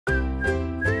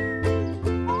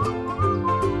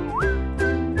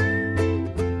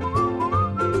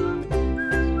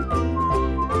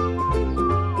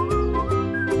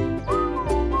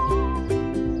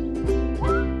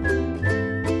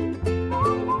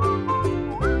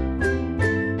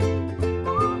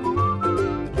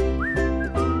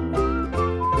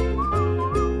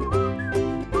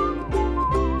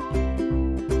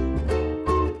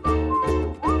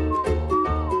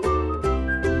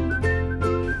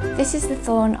This is the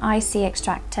Thorne IC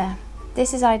Extractor.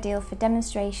 This is ideal for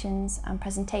demonstrations and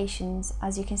presentations,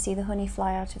 as you can see the honey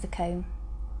fly out of the comb.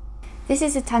 This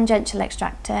is a tangential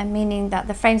extractor, meaning that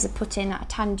the frames are put in at a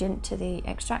tangent to the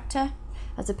extractor,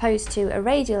 as opposed to a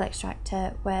radial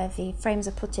extractor where the frames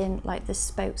are put in like the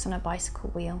spokes on a bicycle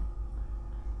wheel.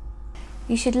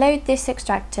 You should load this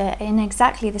extractor in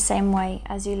exactly the same way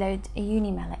as you load a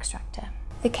UniMel extractor.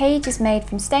 The cage is made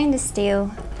from stainless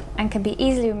steel and can be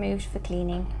easily removed for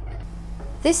cleaning.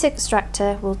 This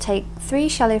extractor will take 3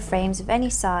 shallow frames of any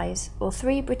size, or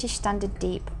 3 British Standard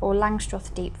Deep or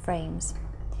Langstroth Deep frames.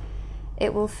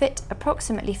 It will fit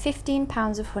approximately 15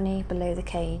 pounds of honey below the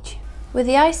cage. With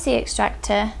the IC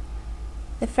extractor,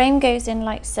 the frame goes in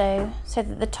like so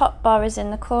that the top bar is in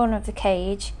the corner of the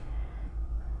cage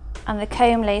and the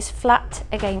comb lays flat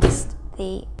against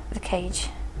the cage.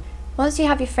 Once you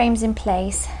have your frames in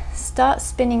place, start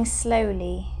spinning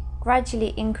slowly,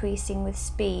 gradually increasing with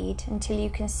speed until you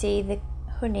can see the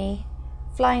honey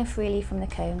flying freely from the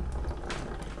comb.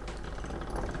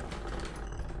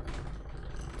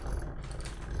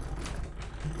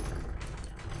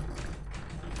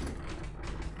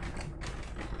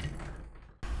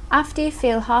 After you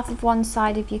feel half of one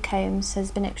side of your combs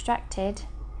has been extracted,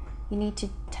 you need to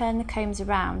turn the combs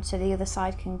around so the other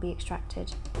side can be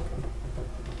extracted.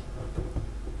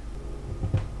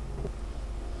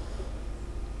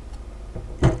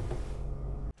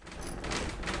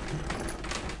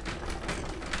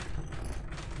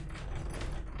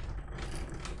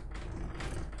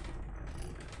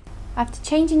 After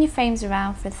changing your frames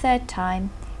around for a third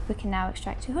time, we can now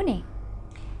extract your honey.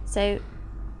 So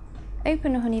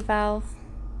open a honey valve,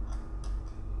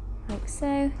 like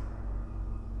so,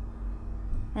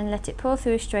 and let it pour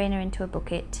through a strainer into a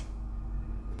bucket.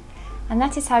 And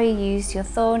that is how you use your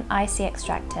Thorne IC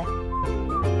Extractor.